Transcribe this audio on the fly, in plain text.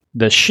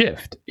The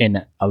shift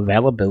in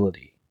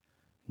availability.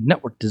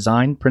 Network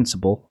design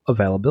principle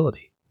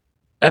availability.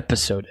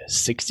 Episode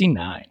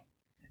 69.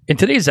 In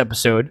today's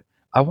episode,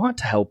 I want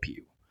to help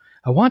you.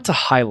 I want to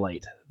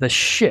highlight the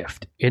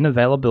shift in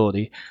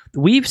availability that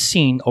we've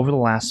seen over the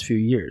last few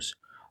years.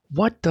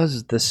 What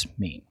does this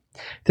mean?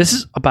 This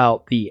is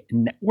about the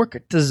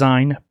network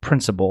design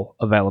principle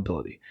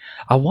availability.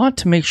 I want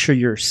to make sure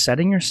you're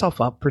setting yourself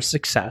up for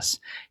success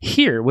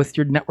here with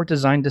your network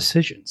design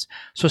decisions.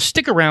 So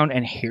stick around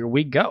and here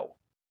we go.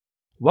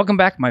 Welcome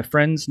back, my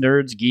friends,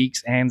 nerds,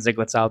 geeks, and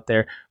Ziglets out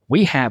there.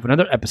 We have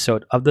another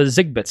episode of the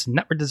ZigBits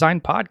Network Design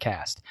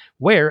Podcast,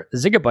 where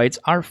gigabytes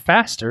are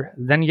faster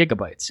than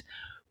gigabytes.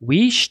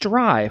 We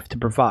strive to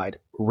provide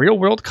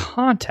real-world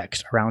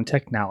context around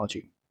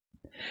technology.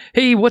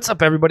 Hey, what's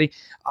up, everybody?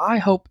 I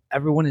hope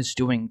everyone is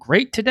doing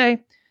great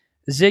today.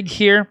 Zig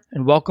here,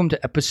 and welcome to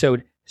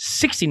episode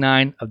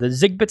 69 of the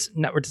ZigBits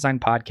Network Design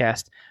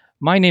Podcast.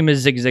 My name is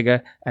Zig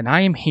Zigga, and I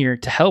am here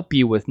to help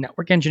you with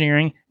network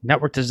engineering,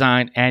 network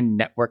design, and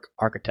network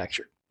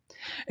architecture.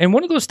 And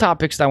one of those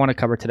topics that I want to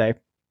cover today,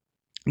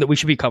 that we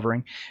should be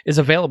covering, is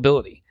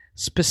availability.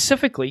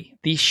 Specifically,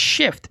 the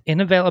shift in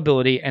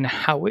availability and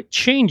how it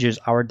changes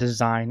our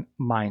design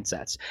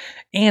mindsets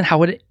and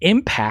how it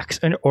impacts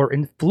or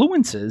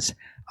influences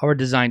our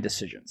design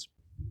decisions.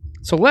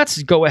 So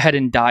let's go ahead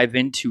and dive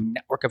into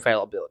network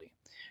availability.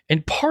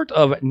 And part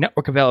of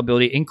network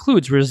availability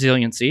includes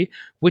resiliency,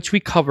 which we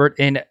covered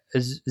in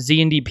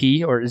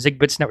ZNDP or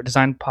ZigBits Network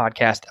Design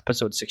Podcast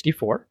episode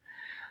 64.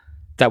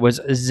 That was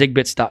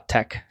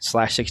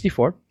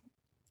zigbits.tech/64.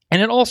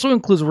 And it also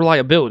includes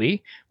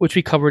reliability, which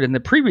we covered in the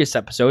previous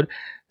episode,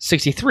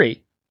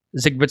 63,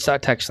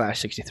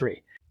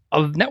 zigbits.tech/63.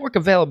 Of network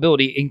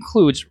availability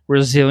includes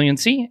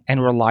resiliency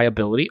and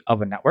reliability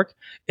of a network.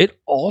 It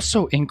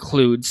also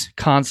includes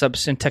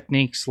concepts and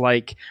techniques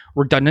like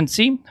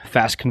redundancy,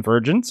 fast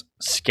convergence,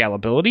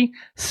 scalability,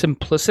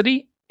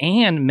 simplicity,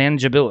 and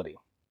manageability.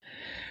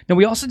 Now,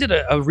 we also did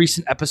a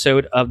recent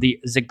episode of the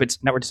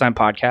ZigBits Network Design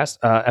Podcast,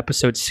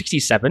 episode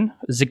 67,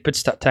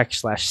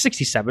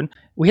 zigbits.tech/67.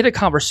 We had a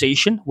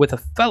conversation with a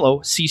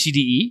fellow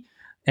CCDE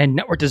and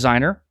network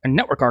designer and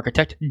network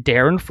architect,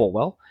 Darren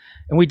Fulwell,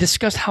 and we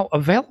discussed how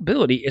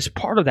availability is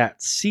part of that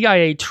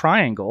CIA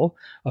triangle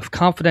of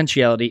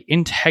confidentiality,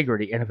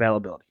 integrity, and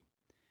availability.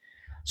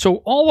 So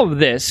all of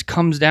this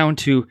comes down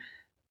to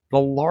the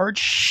large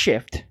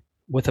shift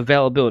with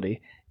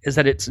availability is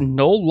that it's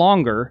no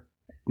longer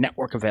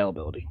network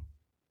availability,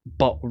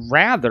 but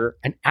rather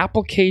an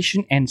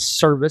application and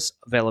service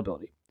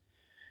availability.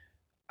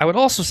 I would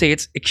also say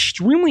it's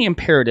extremely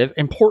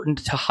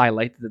important to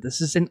highlight that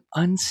this is an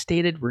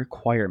unstated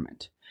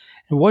requirement.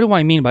 And what do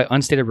I mean by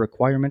unstated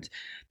requirement?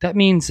 That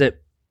means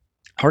that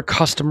our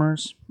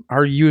customers,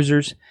 our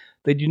users,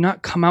 they do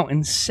not come out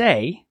and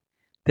say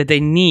that they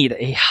need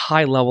a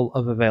high level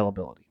of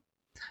availability.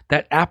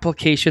 That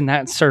application,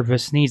 that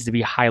service needs to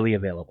be highly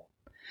available.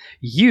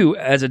 You,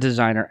 as a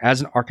designer,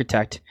 as an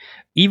architect,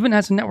 even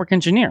as a network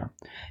engineer,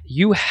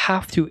 you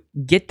have to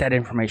get that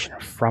information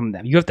from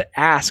them. You have to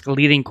ask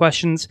leading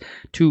questions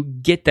to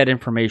get that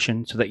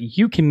information so that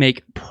you can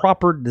make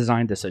proper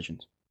design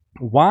decisions.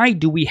 Why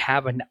do we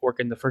have a network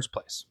in the first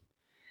place?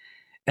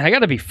 And I got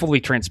to be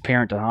fully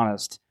transparent and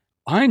honest.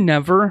 I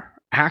never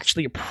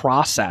actually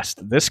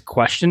processed this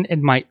question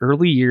in my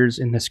early years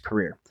in this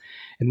career,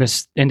 in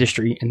this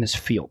industry, in this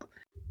field.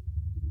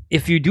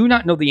 If you do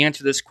not know the answer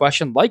to this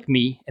question, like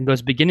me in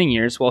those beginning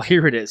years, well,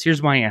 here it is.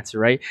 Here's my answer,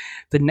 right?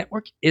 The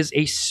network is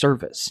a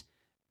service.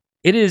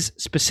 It is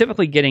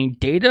specifically getting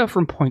data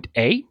from point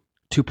A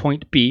to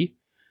point B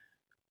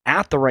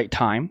at the right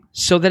time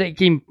so that it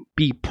can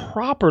be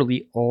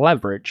properly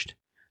leveraged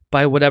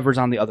by whatever's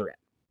on the other end.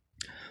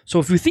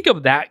 So if you think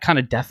of that kind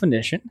of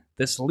definition,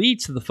 this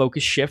leads to the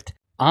focus shift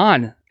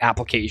on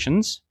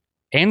applications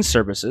and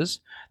services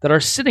that are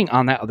sitting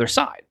on that other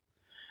side.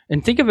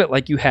 And think of it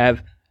like you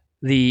have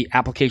the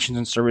applications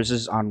and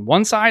services on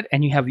one side,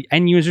 and you have the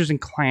end users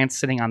and clients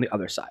sitting on the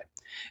other side.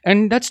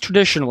 And that's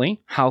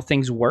traditionally how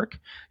things work.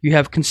 You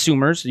have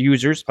consumers,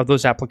 users of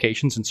those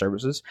applications and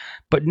services.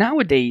 But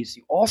nowadays,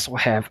 you also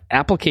have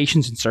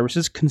applications and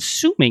services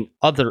consuming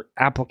other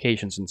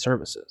applications and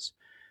services.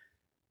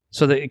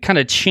 So that it kind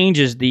of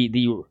changes the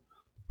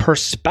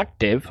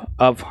perspective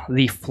of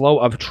the flow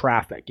of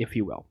traffic, if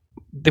you will.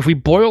 If we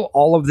boil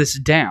all of this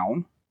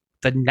down,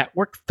 the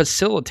network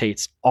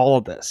facilitates all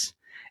of this.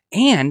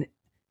 And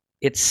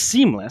it's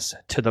seamless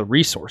to the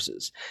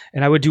resources.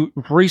 And I would do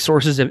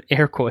resources in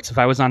air quotes if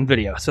I was on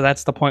video. So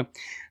that's the point.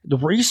 The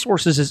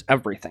resources is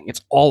everything.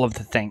 It's all of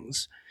the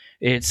things.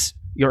 It's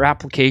your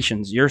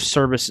applications, your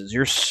services,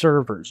 your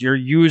servers, your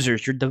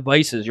users, your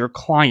devices, your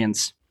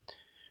clients,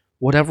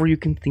 whatever you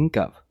can think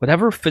of.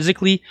 Whatever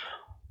physically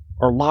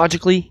or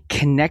logically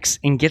connects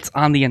and gets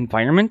on the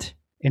environment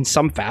in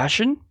some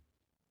fashion.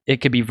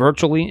 It could be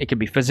virtually, it could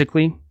be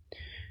physically.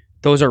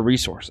 Those are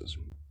resources.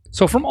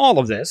 So from all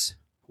of this,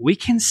 we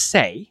can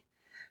say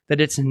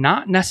that it's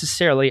not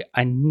necessarily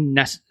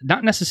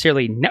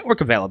network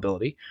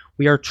availability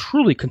we are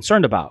truly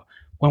concerned about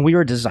when we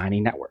are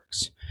designing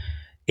networks.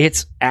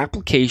 It's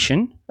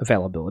application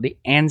availability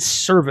and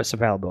service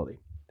availability.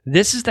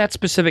 This is that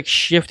specific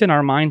shift in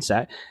our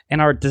mindset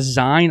and our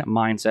design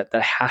mindset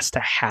that has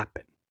to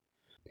happen.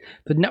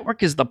 The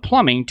network is the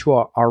plumbing to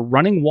our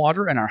running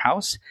water in our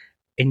house,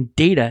 and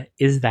data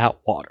is that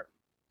water.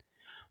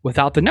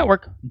 Without the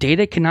network,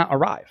 data cannot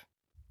arrive.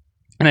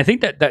 And I think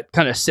that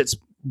kind of sits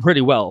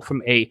pretty well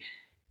from a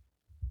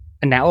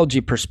analogy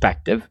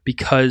perspective,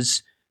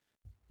 because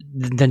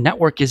the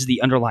network is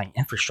the underlying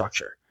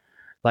infrastructure.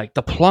 Like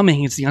the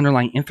plumbing is the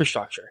underlying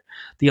infrastructure.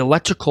 The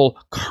electrical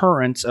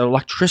currents,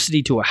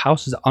 electricity to a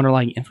house is the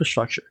underlying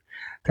infrastructure.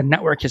 The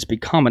network has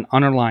become an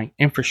underlying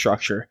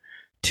infrastructure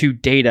to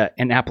data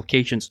and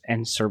applications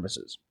and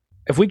services.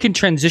 If we can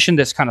transition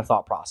this kind of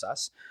thought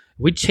process,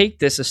 we take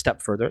this a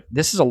step further.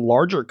 This is a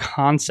larger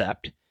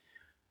concept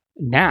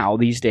now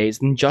these days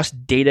than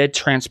just data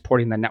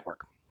transporting the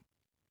network.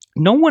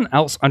 No one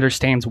else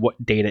understands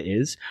what data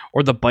is,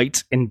 or the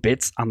bytes and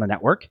bits on the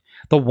network,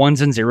 the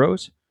ones and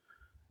zeros.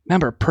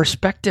 Remember,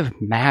 perspective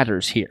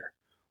matters here.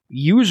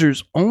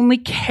 Users only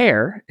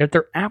care if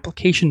their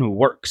application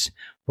works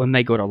when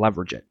they go to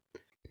leverage it.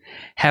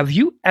 Have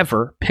you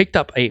ever picked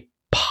up a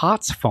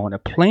POTS phone, a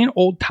plain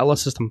old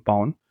Telesystem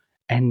phone,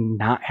 and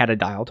not had a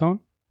dial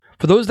tone?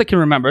 For those that can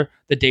remember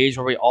the days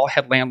where we all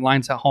had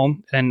landlines at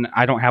home, and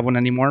I don't have one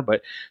anymore,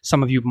 but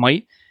some of you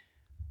might,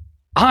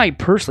 I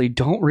personally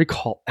don't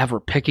recall ever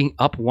picking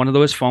up one of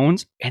those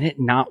phones and it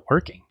not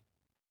working.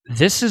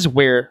 This is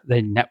where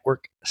the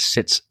network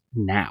sits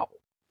now.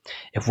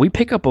 If we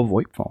pick up a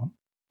VoIP phone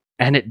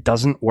and it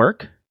doesn't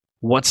work,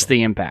 what's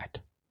the impact?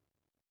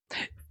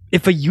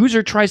 If a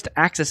user tries to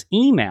access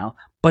email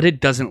but it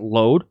doesn't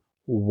load,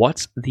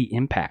 what's the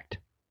impact?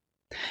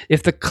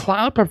 If the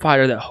cloud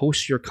provider that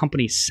hosts your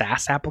company's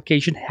SaaS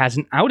application has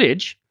an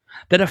outage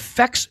that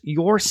affects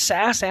your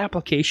SaaS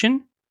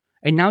application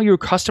and now your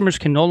customers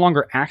can no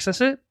longer access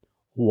it,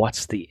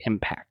 what's the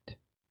impact?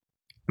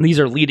 These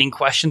are leading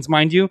questions,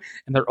 mind you,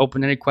 and they're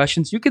open-ended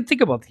questions. You can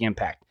think about the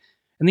impact.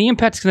 And the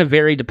impact's going to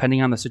vary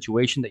depending on the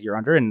situation that you're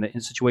under and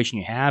the situation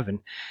you have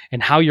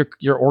and how your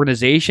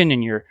organization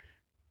and your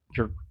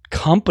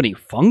company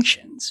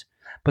functions.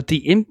 But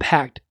the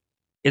impact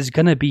is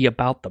going to be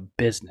about the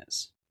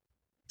business.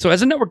 So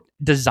as a network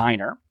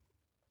designer,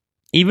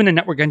 even a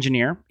network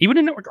engineer, even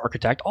a network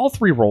architect, all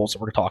three roles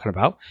that we're talking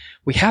about,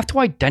 we have to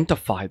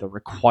identify the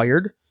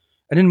required,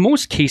 and in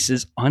most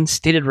cases,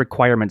 unstated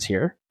requirements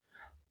here,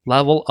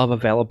 level of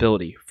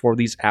availability for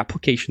these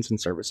applications and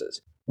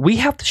services. We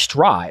have to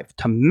strive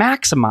to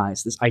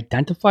maximize this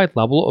identified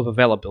level of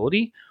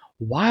availability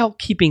while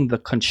keeping the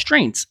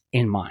constraints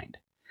in mind.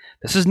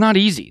 This is not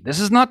easy. This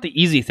is not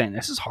the easy thing.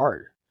 This is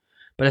hard.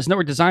 But as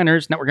network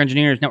designers, network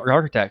engineers, network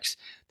architects,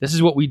 this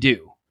is what we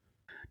do.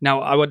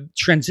 Now, I would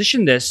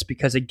transition this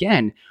because,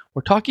 again,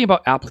 we're talking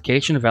about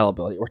application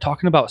availability. We're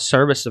talking about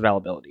service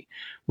availability.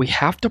 We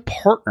have to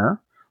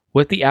partner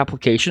with the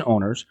application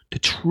owners to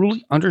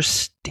truly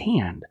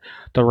understand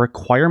the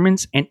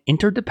requirements and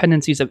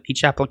interdependencies of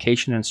each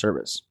application and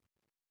service.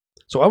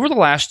 So over the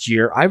last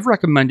year, I've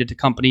recommended to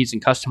companies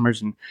and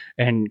customers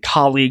and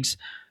colleagues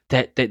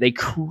that they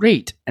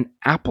create an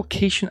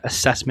application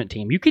assessment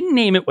team. You can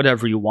name it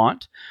whatever you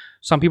want.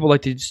 Some people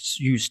like to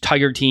use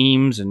tiger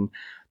teams and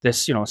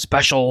this,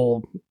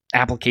 special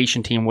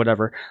application team,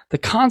 whatever. The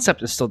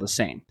concept is still the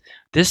same.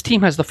 This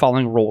team has the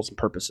following roles and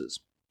purposes.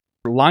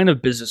 Line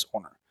of business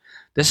owner.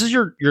 This is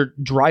your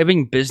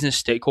driving business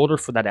stakeholder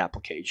for that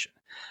application.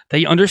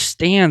 They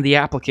understand the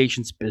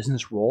application's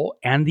business role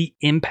and the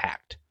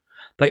impact.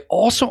 They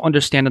also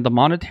understand the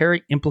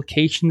monetary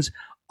implications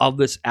of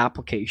this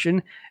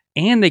application,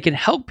 and they can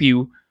help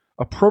you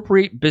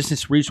appropriate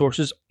business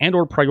resources and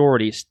or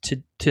priorities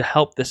to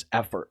help this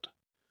effort.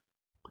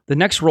 The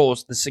next role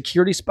is the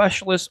security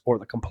specialist or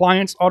the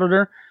compliance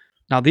auditor.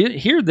 Now,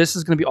 this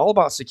is going to be all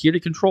about security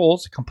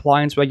controls,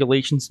 compliance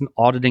regulations, and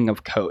auditing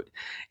of code.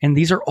 And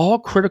these are all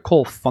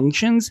critical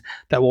functions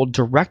that will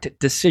direct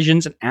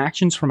decisions and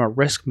actions from a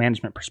risk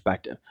management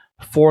perspective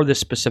for this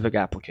specific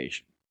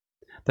application.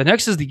 The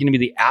next is going to be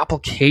the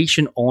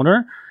application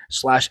owner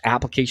 /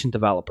 application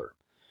developer.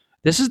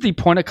 This is the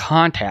point of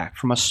contact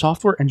from a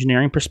software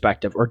engineering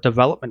perspective or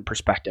development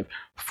perspective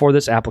for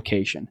this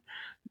application.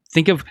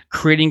 Think of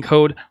creating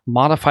code,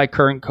 modify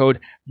current code,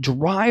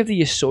 drive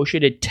the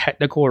associated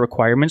technical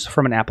requirements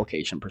from an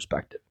application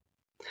perspective.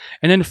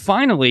 And then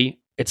finally,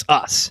 it's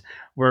us,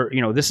 where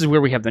this is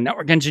where we have the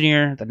network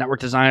engineer, the network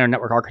designer,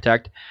 network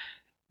architect.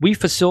 We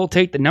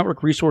facilitate the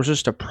network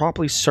resources to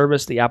properly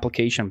service the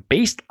application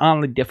based on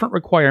the different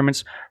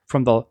requirements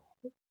from the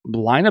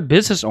line of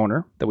business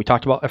owner that we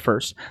talked about at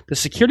first, the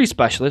security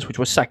specialist, which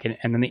was second,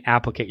 and then the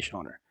application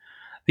owner.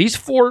 These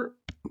four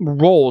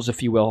roles,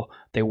 if you will,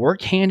 they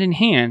work hand in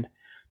hand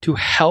to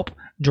help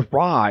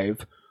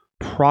drive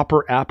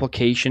proper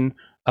application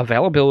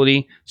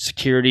availability,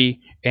 security,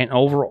 and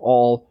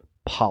overall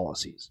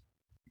policies.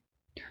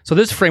 So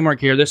this framework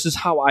here, this is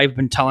how I've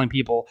been telling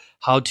people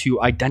how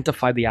to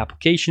identify the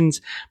applications,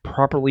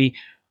 properly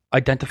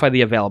identify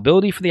the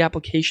availability for the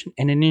application,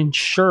 and then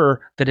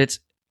ensure that it's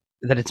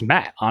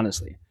met,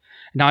 honestly.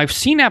 Now, I've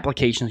seen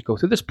applications go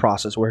through this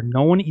process where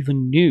no one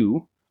even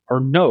knew or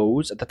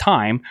knows at the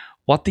time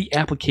what the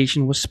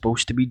application was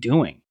supposed to be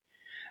doing.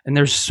 And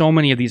there's so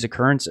many of these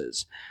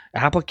occurrences.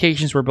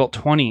 Applications were built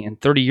 20 and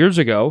 30 years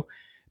ago,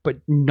 but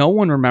no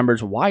one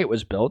remembers why it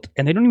was built,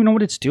 and they don't even know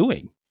what it's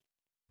doing.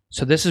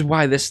 So this is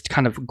why this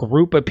kind of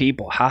group of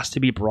people has to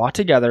be brought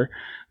together.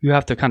 You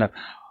have to kind of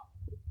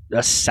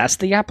assess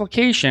the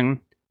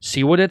application,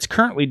 see what it's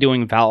currently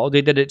doing,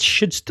 validate that it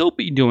should still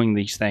be doing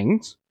these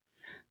things,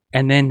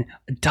 and then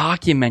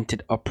document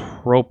it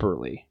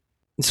appropriately.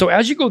 So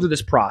as you go through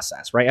this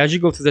process, right, as you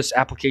go through this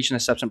application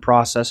assessment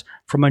process,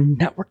 from a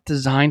network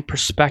design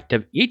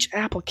perspective, each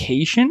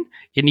application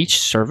in each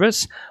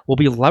service will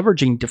be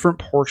leveraging different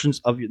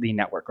portions of the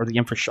network or the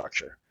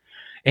infrastructure.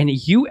 And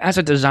you as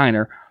a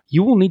designer,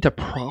 you will need to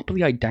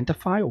properly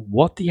identify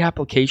what the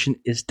application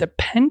is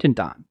dependent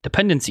on,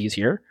 dependencies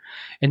here,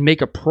 and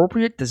make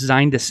appropriate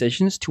design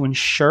decisions to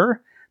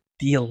ensure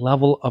the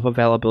level of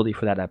availability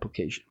for that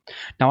application.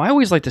 Now, I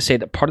always like to say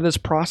that part of this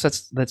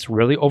process that's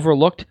really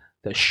overlooked,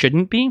 that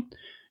shouldn't be,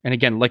 and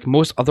again, like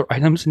most other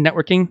items in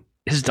networking,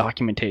 is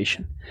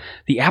documentation.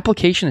 The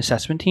application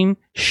assessment team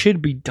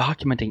should be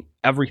documenting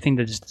everything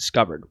that is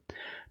discovered,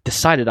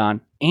 decided on,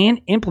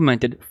 and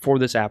implemented for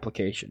this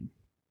application.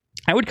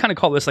 I would kind of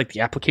call this like the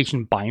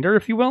application binder,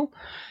 if you will.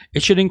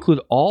 It should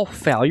include all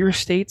failure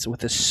states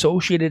with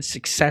associated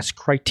success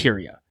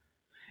criteria.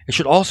 It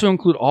should also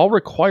include all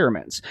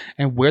requirements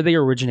and where they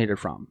originated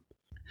from.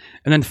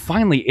 And then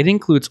finally, it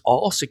includes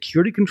all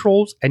security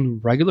controls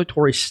and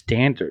regulatory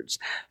standards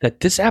that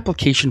this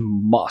application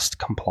must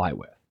comply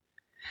with.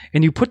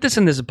 And you put this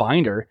in this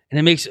binder, and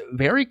it makes it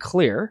very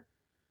clear.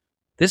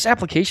 This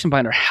application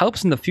binder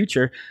helps in the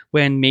future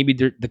when maybe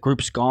the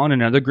group's gone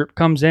and another group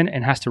comes in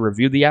and has to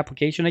review the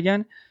application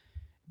again.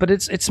 But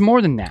it's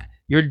more than that.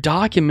 You're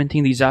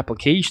documenting these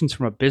applications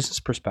from a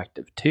business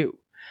perspective too.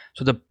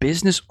 So the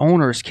business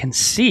owners can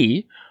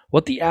see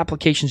what the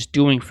application is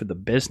doing for the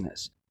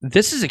business.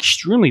 This is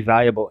extremely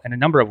valuable in a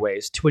number of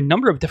ways to a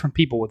number of different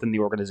people within the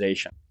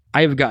organization.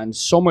 I have gotten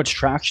so much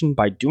traction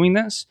by doing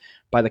this,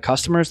 by the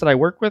customers that I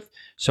work with.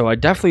 So I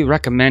definitely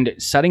recommend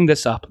setting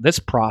this up, this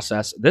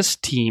process, this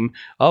team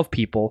of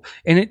people.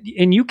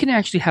 And you can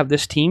actually have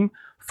this team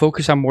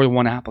focus on more than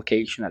one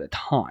application at a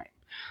time.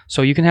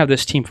 So you can have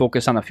this team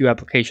focus on a few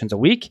applications a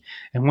week.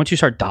 And once you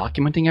start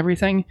documenting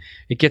everything,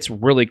 it gets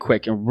really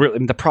quick,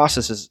 and the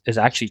process is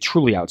actually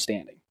truly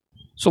outstanding.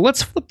 So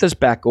let's flip this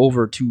back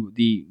over to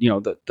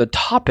the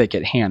topic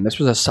at hand. This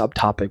was a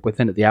subtopic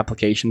within the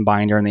application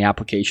binder and the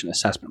application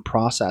assessment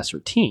process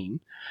or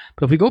team.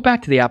 But if we go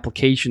back to the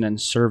application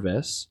and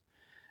service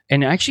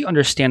and actually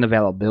understand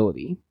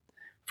availability,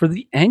 for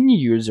the end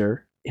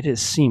user, it is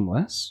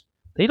seamless.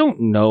 They don't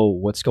know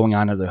what's going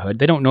on under the hood.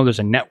 They don't know there's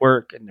a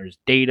network and there's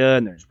data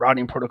and there's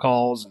routing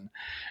protocols and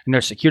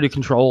there's security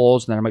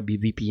controls and there might be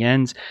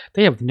VPNs.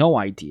 They have no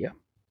idea.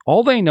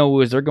 All they know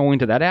is they're going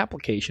to that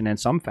application in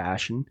some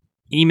fashion.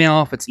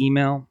 Email, if it's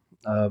email,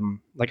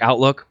 like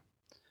Outlook,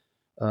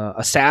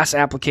 a SaaS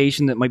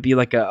application that might be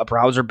like a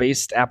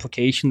browser-based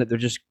application that they're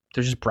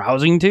just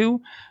browsing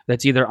to,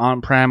 that's either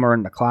on-prem or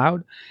in the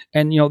cloud.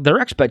 And their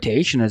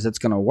expectation is it's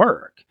going to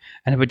work.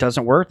 And if it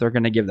doesn't work, they're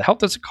going to give the help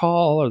desk a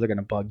call or they're going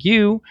to bug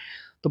you.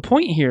 The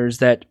point here is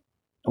that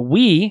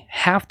we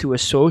have to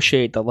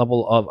associate the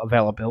level of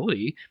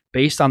availability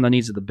based on the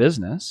needs of the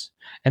business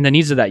and the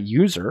needs of that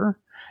user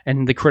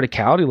and the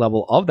criticality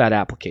level of that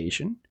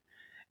application.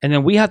 And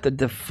then we have to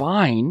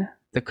define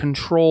the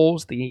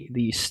controls,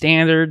 the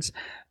standards,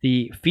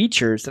 the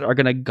features that are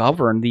going to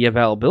govern the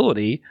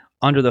availability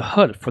under the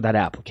hood for that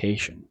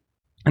application.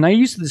 And I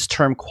use this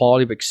term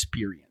quality of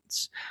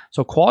experience.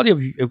 So quality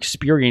of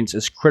experience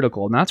is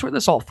critical, and that's where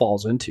this all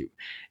falls into,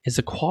 is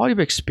the quality of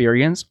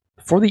experience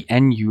for the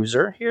end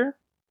user here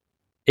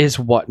is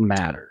what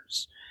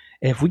matters.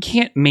 And if we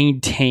can't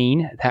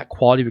maintain that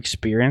quality of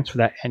experience for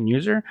that end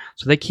user,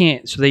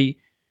 if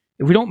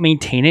we don't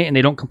maintain it and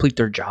they don't complete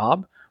their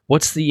job,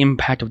 what's the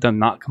impact of them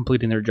not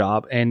completing their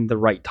job in the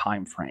right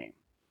time frame?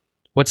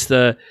 What's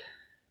the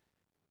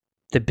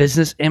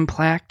business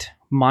impact,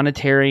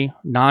 monetary,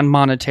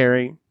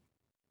 non-monetary?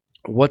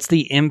 What's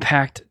the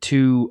impact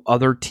to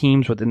other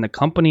teams within the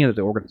company or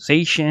the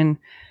organization?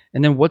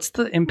 And then what's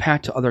the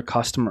impact to other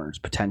customers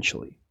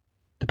potentially,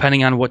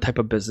 depending on what type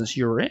of business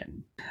you're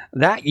in?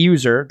 That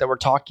user that we're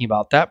talking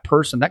about, that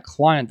person, that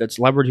client that's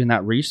leveraging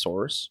that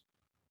resource,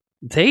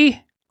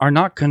 they are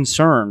not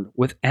concerned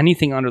with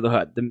anything under the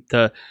hood.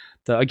 The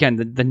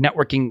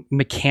networking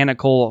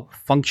mechanical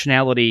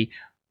functionality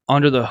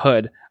under the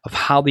hood of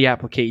how the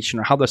application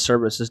or how the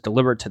service is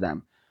delivered to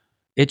them.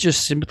 It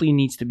just simply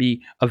needs to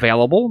be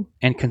available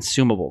and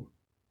consumable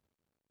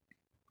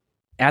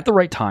at the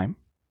right time,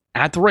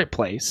 at the right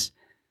place,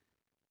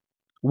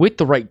 with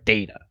the right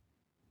data.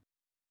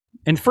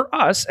 And for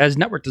us as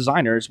network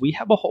designers, we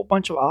have a whole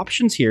bunch of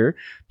options here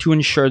to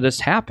ensure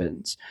this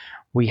happens.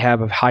 We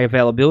have high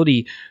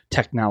availability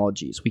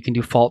technologies. We can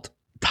do fault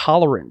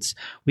tolerance.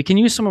 We can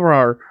use some of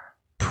our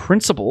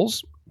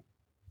principles,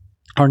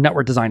 our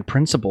network design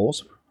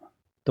principles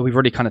that we've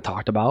already kind of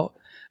talked about.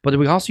 But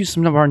we also use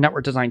some of our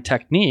network design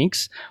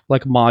techniques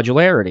like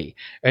modularity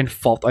and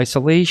fault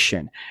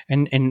isolation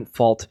and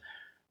fault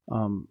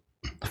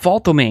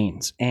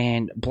domains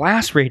and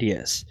blast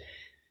radius.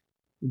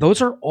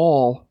 Those are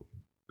all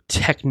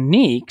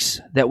techniques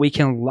that we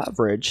can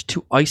leverage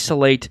to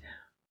isolate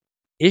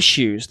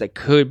issues that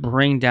could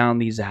bring down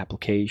these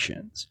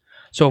applications.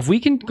 So if we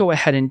can go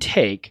ahead and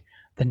take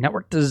the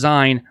network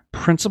design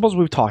principles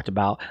we've talked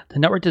about, the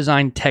network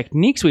design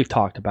techniques we've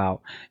talked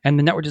about, and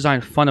the network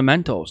design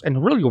fundamentals,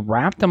 and really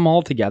wrap them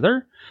all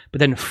together, but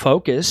then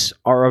focus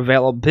our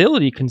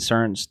availability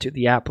concerns to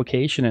the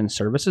application and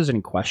services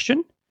in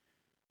question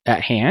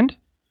at hand,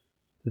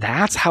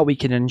 that's how we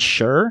can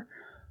ensure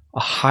a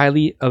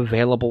highly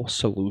available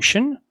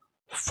solution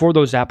for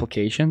those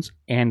applications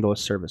and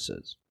those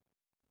services.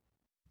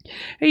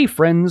 Hey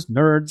friends,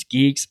 nerds,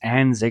 geeks,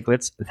 and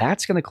Ziglets,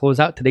 that's going to close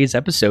out today's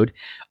episode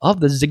of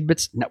the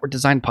ZigBits Network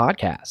Design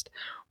Podcast,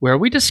 where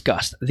we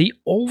discussed the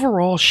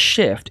overall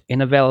shift in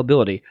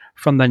availability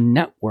from the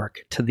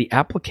network to the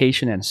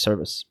application and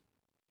service.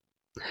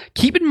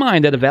 Keep in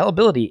mind that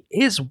availability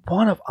is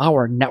one of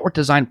our network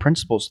design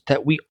principles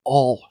that we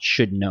all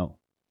should know.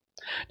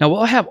 Now,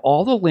 we'll have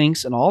all the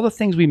links and all the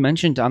things we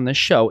mentioned on this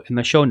show in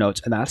the show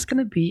notes, and that's going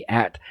to be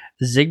at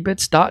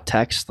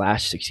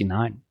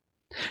zigbits.tech/69.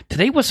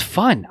 Today was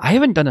fun. I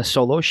haven't done a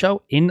solo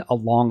show in a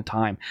long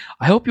time.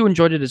 I hope you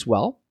enjoyed it as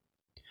well.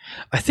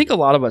 I think a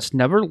lot of us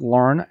never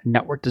learn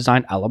network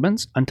design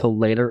elements until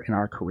later in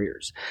our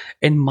careers,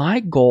 and my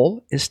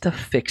goal is to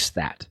fix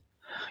that.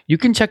 You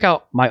can check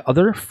out my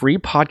other free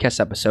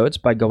podcast episodes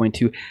by going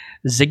to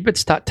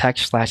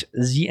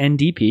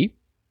zigbits.tech/ZNDP.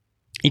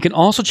 You can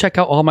also check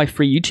out all my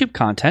free YouTube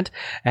content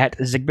at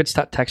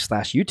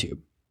zigbits.tech/YouTube.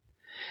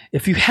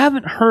 If you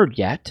haven't heard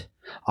yet,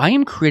 I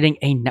am creating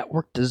a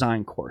network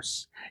design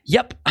course.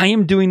 Yep, I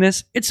am doing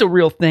this. It's a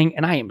real thing,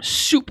 and I am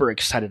super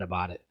excited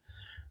about it.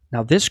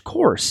 Now, this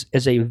course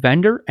is a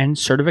vendor and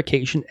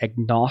certification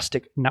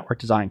agnostic network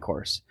design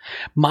course.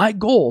 My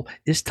goal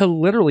is to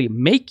literally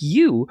make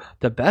you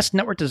the best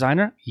network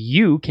designer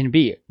you can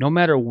be, no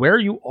matter where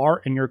you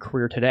are in your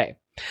career today.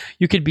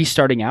 You could be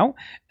starting out,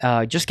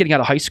 just getting out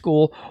of high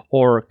school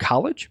or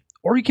college,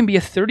 or you can be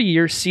a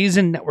 30-year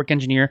seasoned network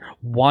engineer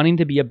wanting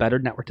to be a better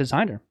network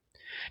designer.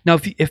 Now,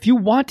 if you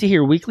want to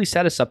hear weekly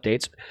status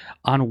updates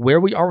on where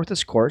we are with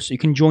this course, you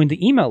can join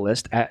the email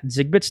list at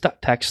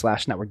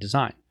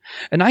zigbits.tech/networkdesign.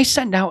 And I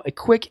send out a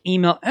quick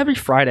email every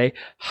Friday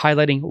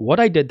highlighting what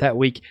I did that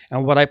week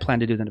and what I plan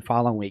to do the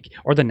following week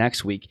or the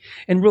next week.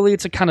 And really,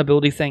 it's an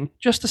accountability thing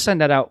just to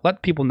send that out,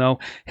 let people know,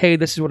 hey,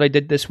 this is what I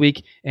did this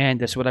week, and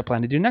this is what I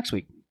plan to do next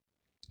week.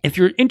 If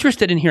you're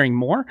interested in hearing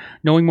more,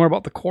 knowing more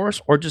about the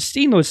course, or just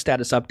seeing those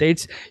status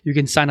updates, you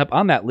can sign up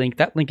on that link.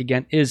 That link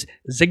again is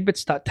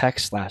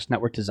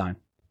zigbits.tech/networkdesign.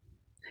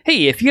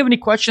 Hey, if you have any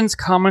questions,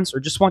 comments, or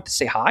just want to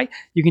say hi,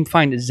 you can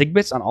find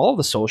ZigBits on all of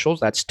the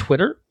socials. That's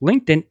Twitter,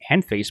 LinkedIn,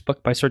 and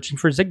Facebook by searching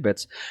for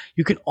ZigBits.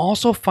 You can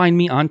also find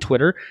me on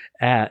Twitter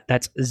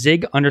that's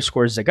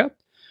zig_zigga.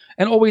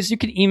 And always, you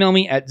can email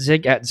me at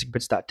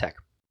zig@zigbits.tech.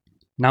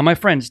 Now, my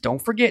friends,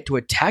 don't forget to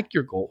attack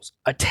your goals,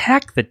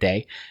 attack the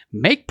day,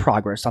 make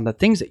progress on the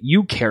things that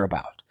you care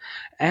about.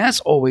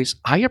 As always,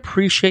 I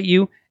appreciate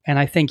you, and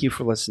I thank you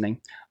for listening.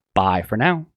 Bye for now.